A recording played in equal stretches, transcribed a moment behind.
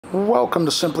Welcome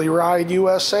to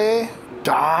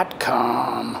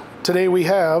SimplyRideUSA.com. Today we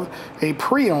have a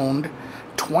pre-owned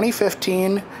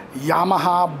 2015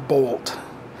 Yamaha Bolt.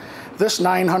 This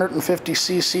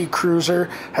 950cc cruiser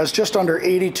has just under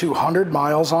 8,200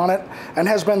 miles on it and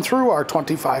has been through our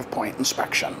 25-point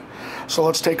inspection. So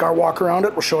let's take our walk around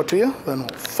it, we'll show it to you, then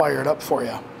we'll fire it up for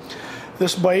you.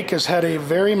 This bike has had a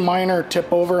very minor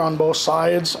tip over on both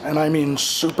sides, and I mean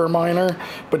super minor,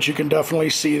 but you can definitely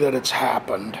see that it's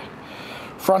happened.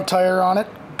 Front tire on it,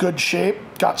 good shape,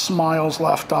 got some miles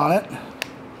left on it.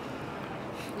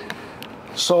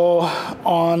 So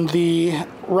on the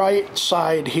right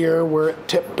side here where it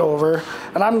tipped over,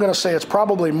 and I'm going to say it's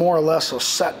probably more or less a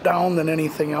set down than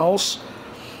anything else,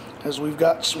 as we've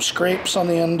got some scrapes on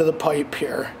the end of the pipe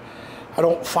here. I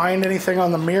don't find anything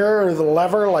on the mirror or the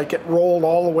lever like it rolled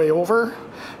all the way over,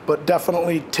 but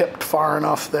definitely tipped far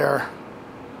enough there.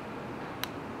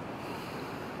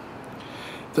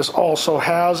 This also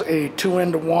has a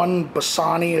 2-into-1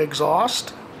 Bassani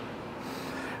exhaust,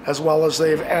 as well as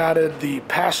they've added the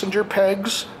passenger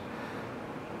pegs,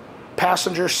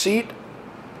 passenger seat,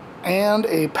 and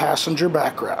a passenger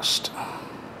backrest.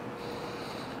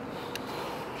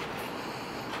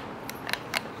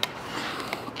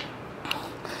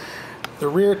 The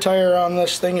rear tire on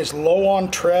this thing is low on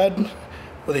tread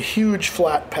with a huge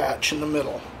flat patch in the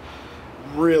middle.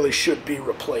 Really should be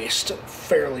replaced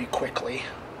fairly quickly.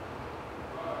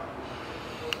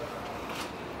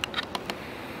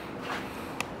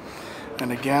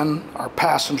 And again, our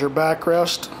passenger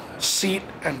backrest, seat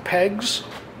and pegs.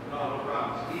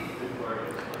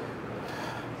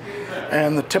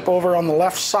 And the tip over on the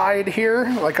left side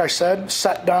here, like I said,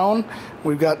 set down.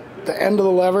 We've got the end of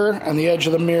the lever and the edge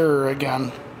of the mirror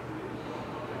again.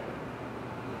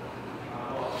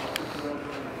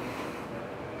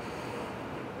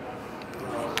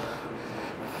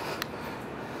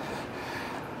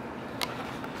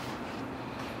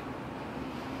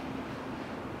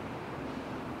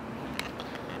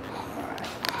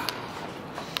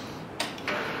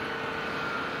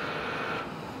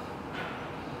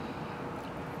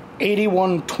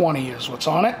 $81.20 is what's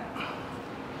on it.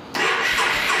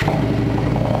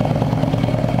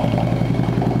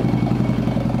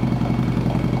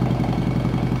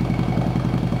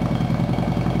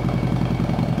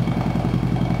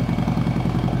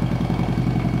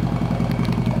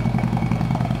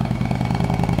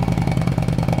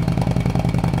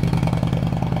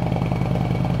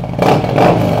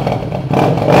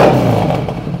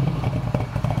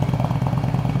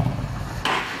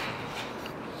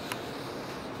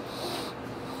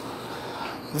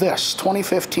 This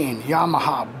 2015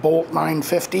 Yamaha Bolt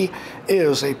 950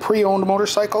 is a pre-owned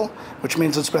motorcycle, which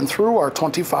means it's been through our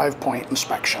 25-point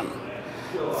inspection.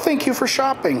 Thank you for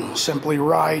shopping.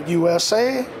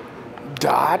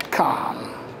 SimplyRideUSA.com.